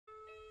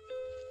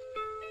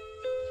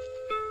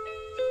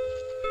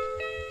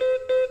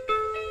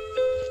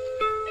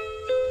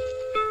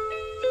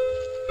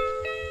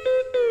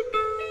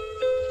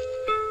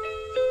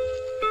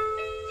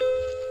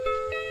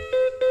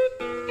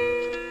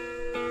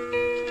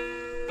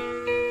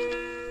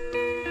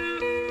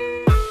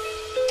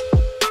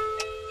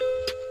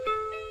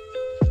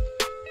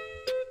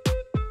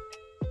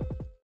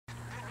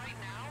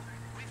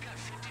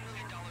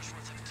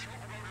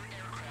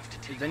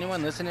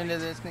listening to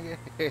this nigga?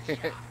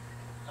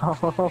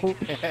 Oh,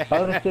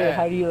 I was saying,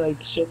 how do you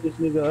like shut this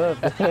nigga up?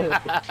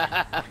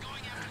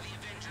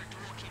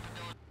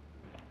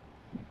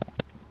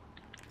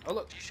 Oh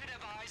look.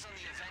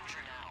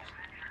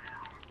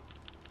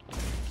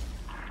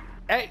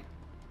 Hey!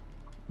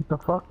 What the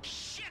fuck?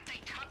 Shit,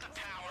 they cut the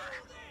power.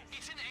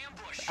 It's an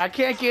ambush. I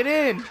can't get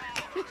in!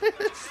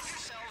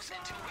 Yourselves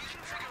until we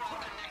can figure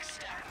out the next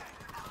step.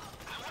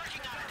 I'm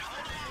working on it.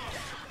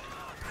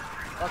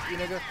 Hold on. Fuck you,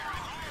 nigga.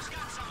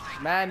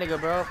 Mad nigga,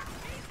 bro.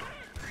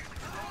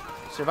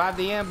 Survive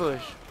the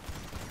ambush.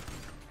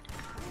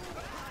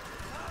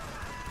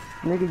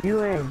 Nigga,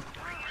 you ain't.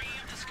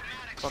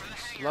 Fucking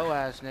slow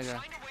ass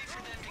nigga.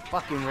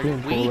 Fucking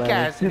Simple weak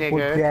ass simple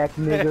nigga. Jack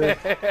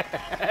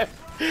nigga.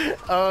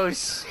 Oh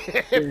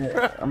shit, Yeah,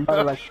 bro. I'm about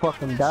to like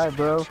fucking die,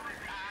 bro.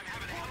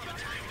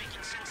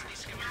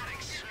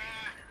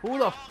 Who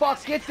the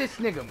fuck get this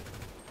nigga?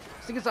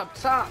 This nigga's up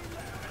top.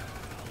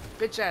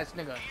 Bitch ass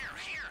nigga.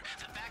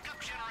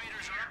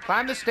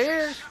 Climb the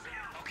stairs.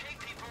 Okay,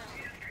 people,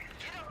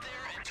 get up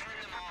there and turn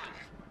them on.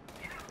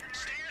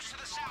 Stairs to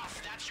the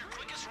south. That's your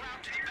quickest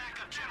route to the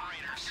backup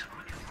generators.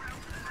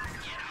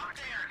 Get out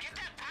there. Get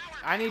that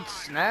power. I need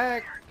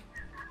snack.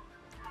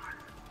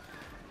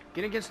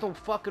 Get against the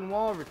fucking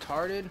wall,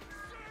 retarded.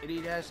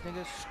 Idiot ass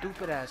nigga,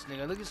 stupid ass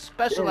nigga. Look at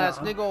special ass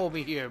nigga over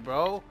here,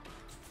 bro.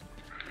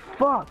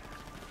 Fuck!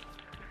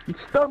 You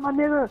stuck my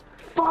nigga!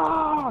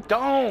 Fuck!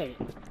 Don't!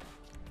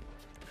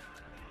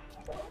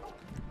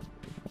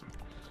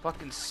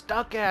 Fucking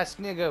stuck ass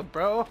nigga,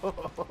 bro.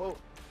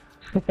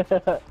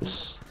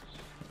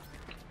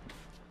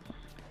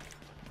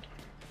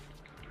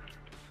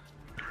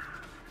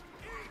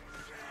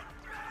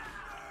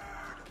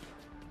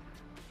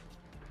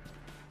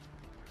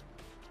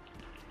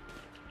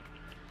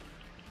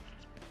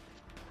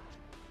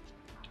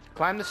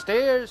 Climb the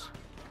stairs.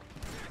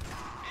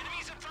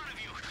 Enemies in front of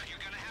you. You're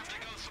gonna have to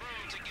go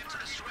through to get to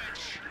the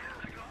switch.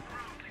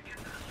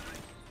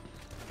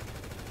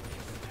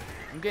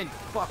 I'm getting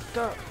fucked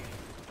up.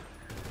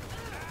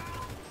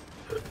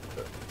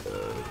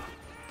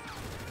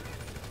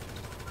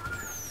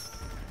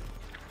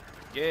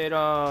 Get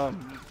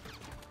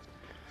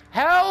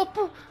help!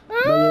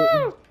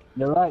 Ah!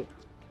 You're right.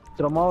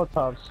 Throw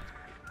Molotovs.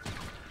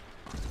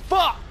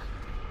 Fuck!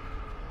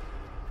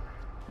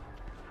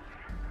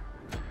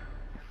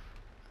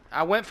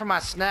 I went for my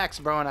snacks,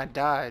 bro, and I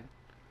died.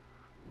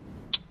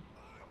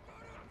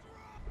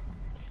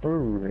 For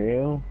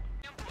real?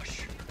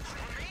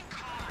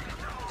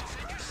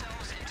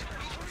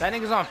 That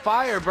nigga's on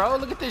fire, bro.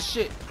 Look at this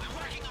shit.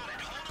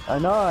 I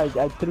know, I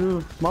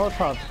threw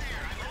Molotovs.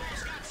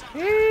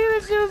 Hey,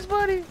 this shit was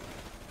funny.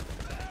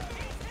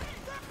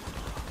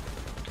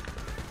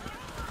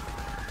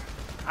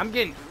 I'm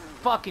getting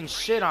fucking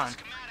shit on.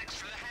 Schematics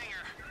for the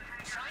hangar.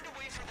 Find a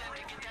way for them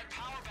to get that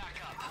power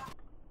back up.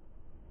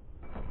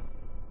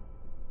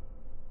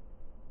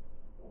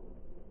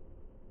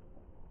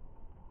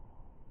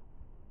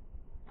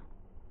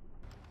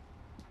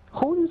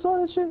 Who you saw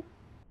that shit?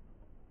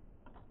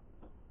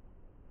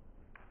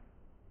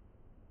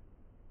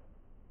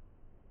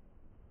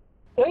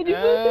 Hey, you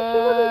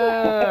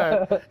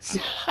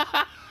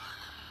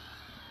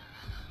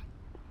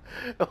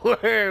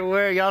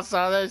Where y'all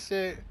saw that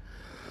shit?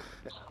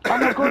 I'm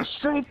gonna go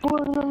straight for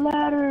the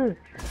ladder.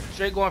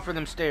 Straight going for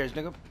them stairs,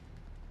 nigga.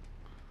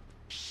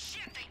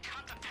 Shit, they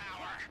cut the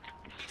power.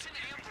 It's an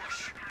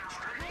ambush.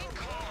 Remain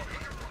calm.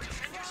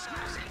 Defend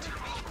yourselves until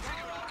we can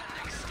figure out the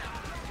next step.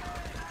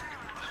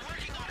 I'm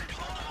working on it.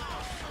 Hold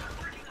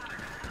on.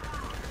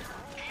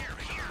 Here,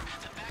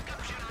 the backup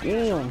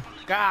generator. Damn.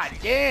 God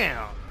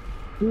damn.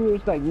 Dude,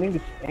 it's like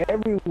niggas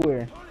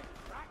everywhere.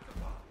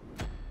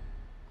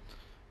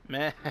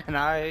 Man,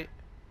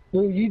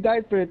 Dude, you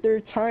died for the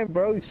third time,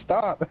 bro.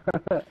 Stop.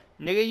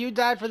 Nigga, you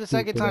died for the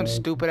second time,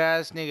 stupid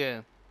ass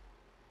nigga.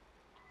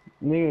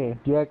 Nigga,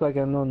 you act like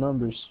I know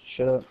numbers.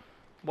 Shut up.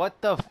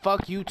 What the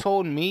fuck you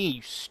told me,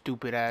 you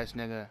stupid ass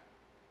nigga?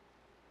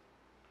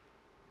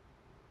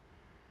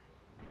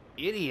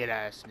 Idiot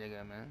ass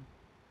nigga, man.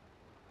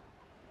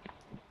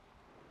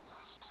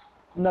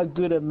 I'm not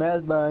good at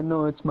math, but I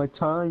know it's my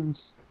times.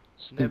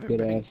 Stupid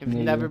ass I've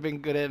nigga. never been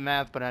good at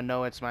math, but I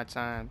know it's my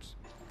times.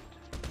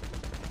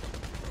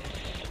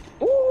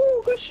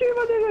 Ooh, good shit,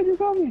 my nigga. You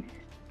got me.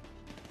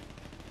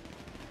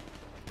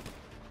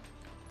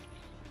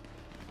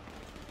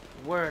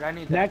 Word, I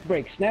need that. Snack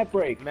break, snap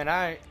break. Man,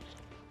 I...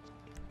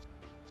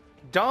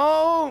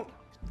 Don't!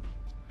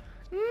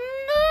 No!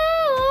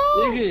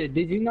 Nigga,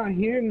 did you not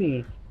hear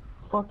me?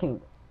 Fucking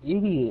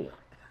idiot.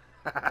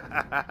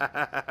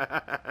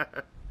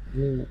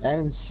 Yeah,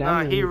 Adam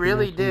Nah, Sandler he was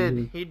really in that did.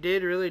 movie. He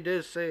did really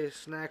did say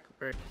snack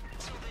break.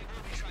 So they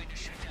will be trying to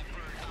shoot that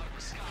bird out of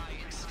the sky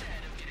instead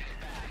of getting it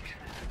back.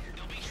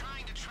 They'll be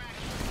trying to track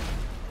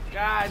you.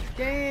 God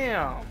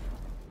damn!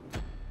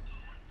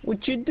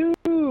 What you do?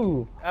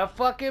 A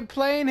fucking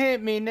plane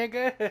hit me,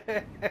 nigga.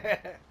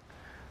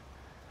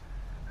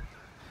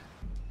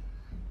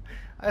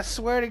 I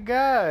swear to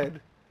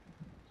God.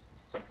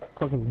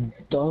 Fucking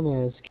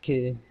dumbass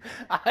kid.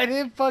 I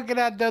didn't fucking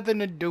have nothing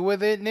to do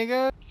with it,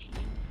 nigga.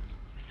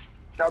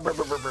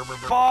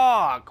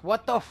 Fuck!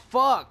 What the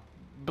fuck?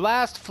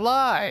 Blast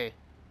fly.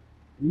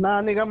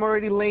 Nah, nigga, I'm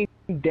already laying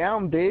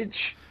down, bitch.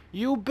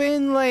 You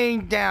been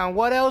laying down.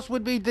 What else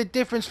would be the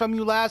difference from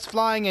you last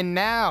flying and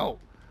now?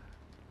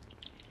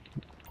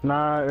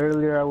 Nah,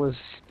 earlier I was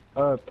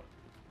up.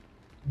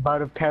 About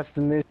to pass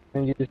the mission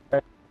and you just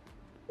passed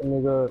the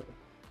nigga.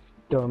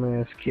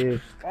 Dumbass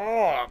kid.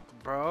 Fuck,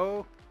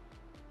 bro.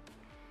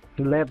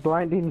 Let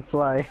blinding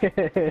fly.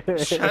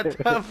 Shut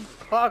the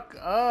fuck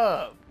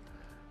up.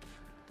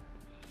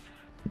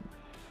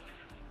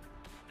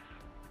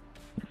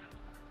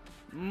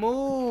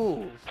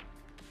 Move.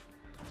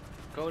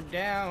 Go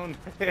down.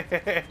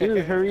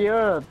 Dude, hurry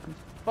up.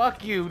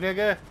 Fuck you,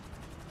 nigga.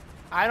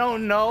 I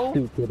don't know.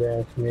 Stupid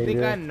ass nigga.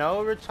 Think I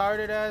know,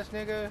 retarded ass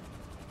nigga?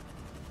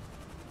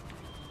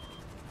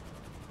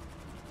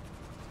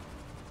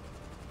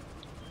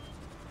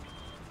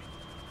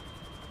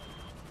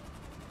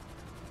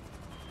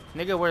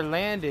 Nigga, we're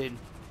landed.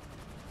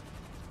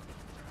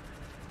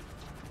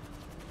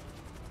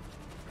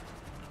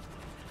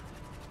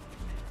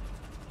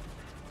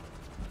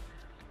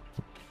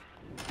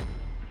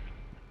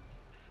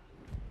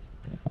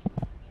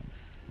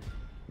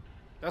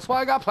 That's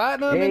why I got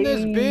platinum in this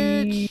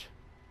bitch.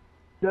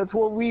 That's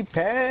what we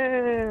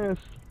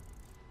passed.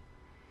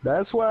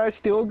 That's why I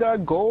still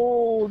got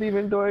gold,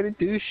 even though I didn't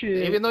do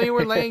shit. Even though you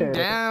were laying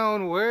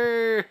down,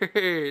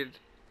 word.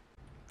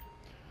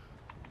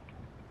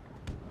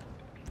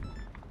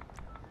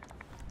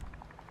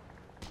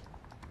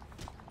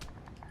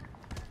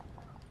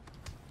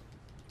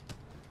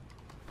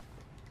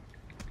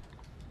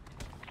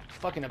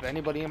 Fucking up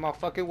anybody in my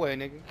fucking way,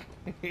 nigga.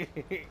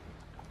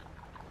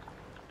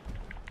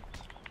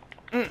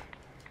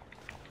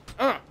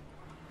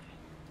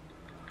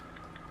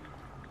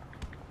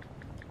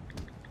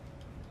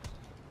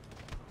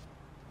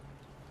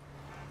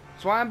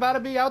 That's why I'm about to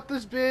be out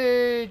this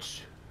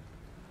bitch.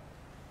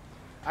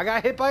 I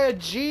got hit by a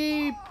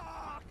Jeep.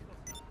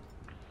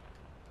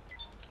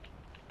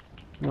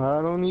 I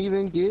don't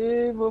even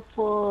give a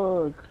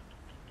fuck.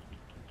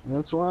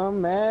 That's why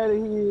I'm mad at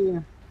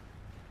here.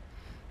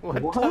 What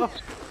the What?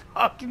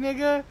 fuck,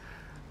 nigga?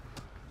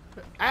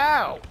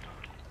 Ow!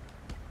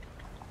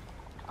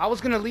 I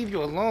was gonna leave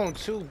you alone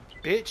too,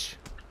 bitch.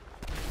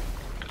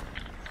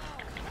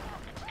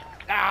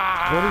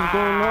 Ah! What is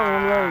going on?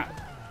 I'm like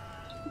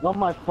on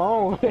my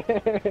phone.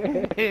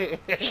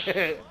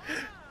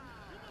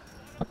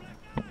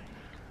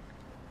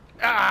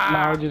 Ah!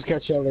 Nah, I'll just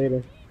catch y'all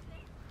later.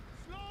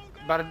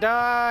 About to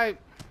die.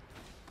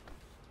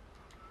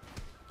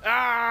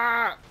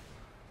 Ah!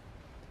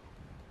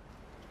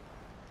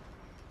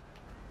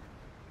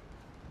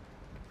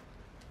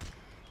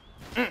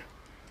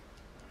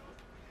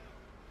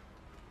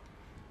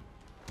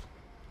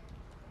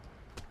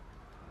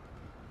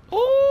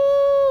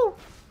 Ooh!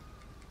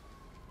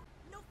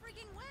 No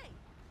freaking way.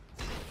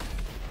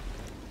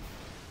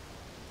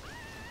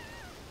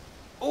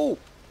 Ooh!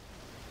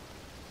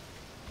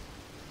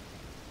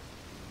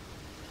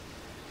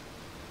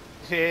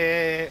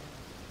 Yeah.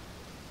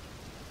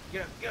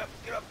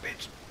 Get up,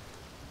 bitch.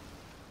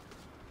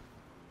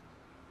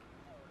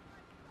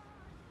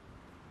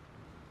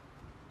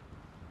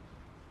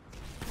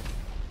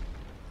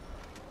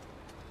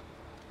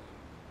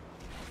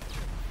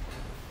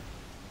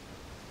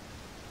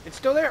 It's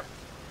still there.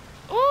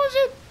 Oh,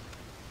 shit.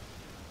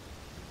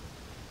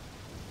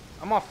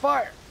 I'm on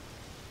fire.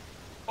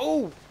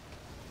 Oh.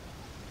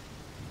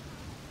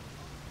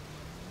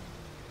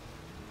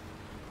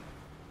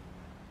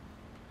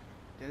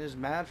 Then there's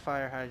mad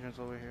fire hydrants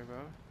over here, bro.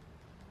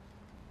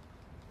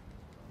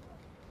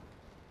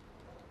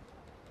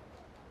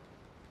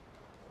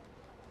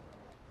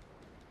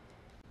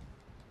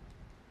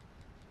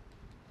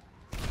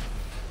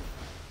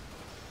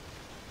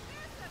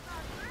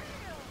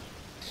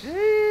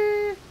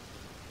 Gee.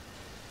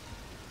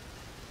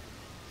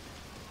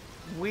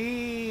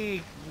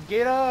 We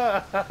get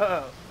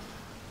up.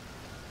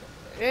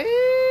 Eh.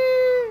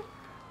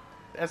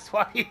 That's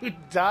why you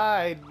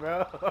died,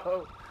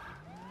 bro.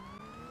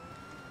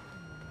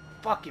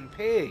 Fucking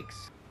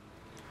pigs.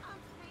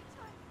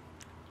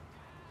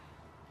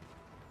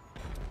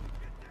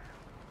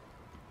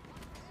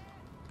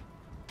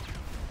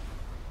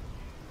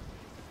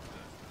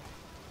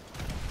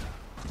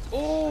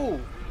 Ooh.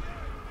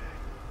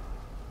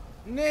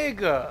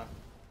 Nigga.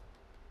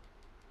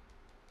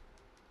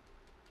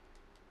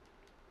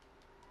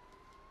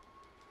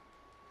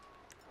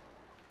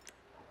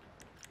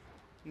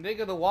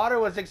 Nigga, the water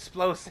was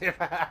explosive.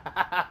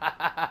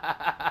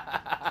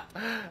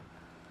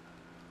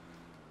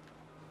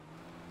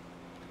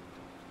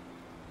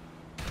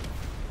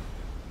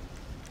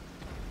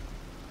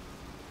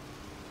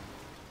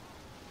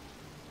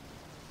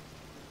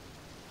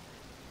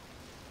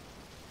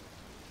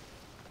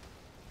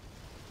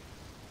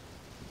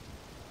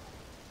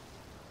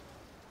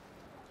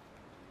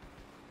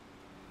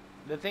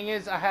 The thing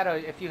is,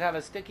 if you have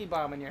a sticky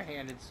bomb in your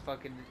hand, it's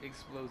fucking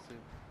explosive.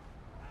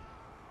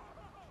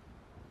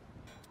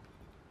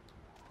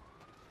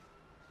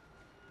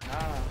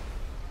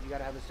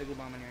 gotta have a sticky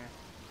bomb in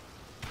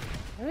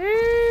your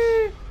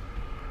hand.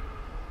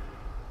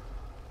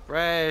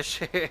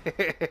 Fresh.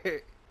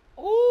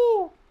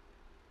 Ooh.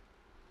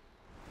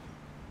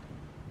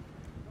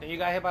 And you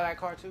got hit by that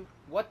car too?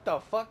 What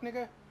the fuck,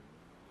 nigga?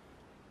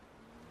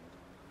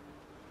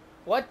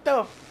 What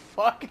the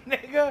fuck,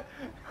 nigga?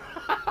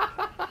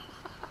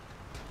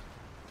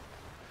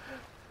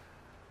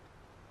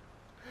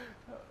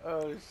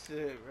 Oh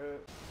shit, bro.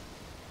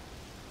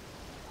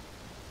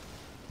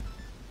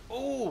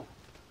 Ooh.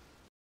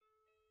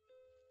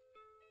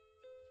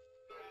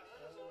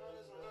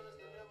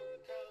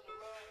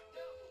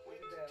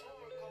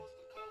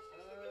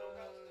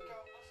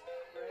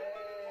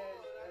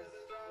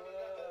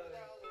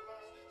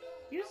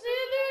 You see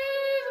this?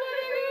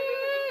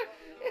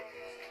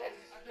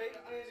 Straight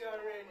video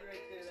already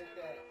right there like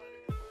that.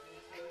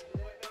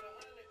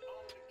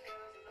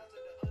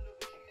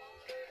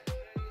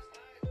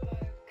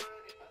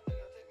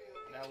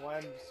 That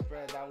one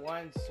spread, that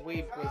one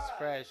sweep was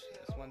fresh.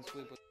 This one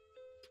sweep was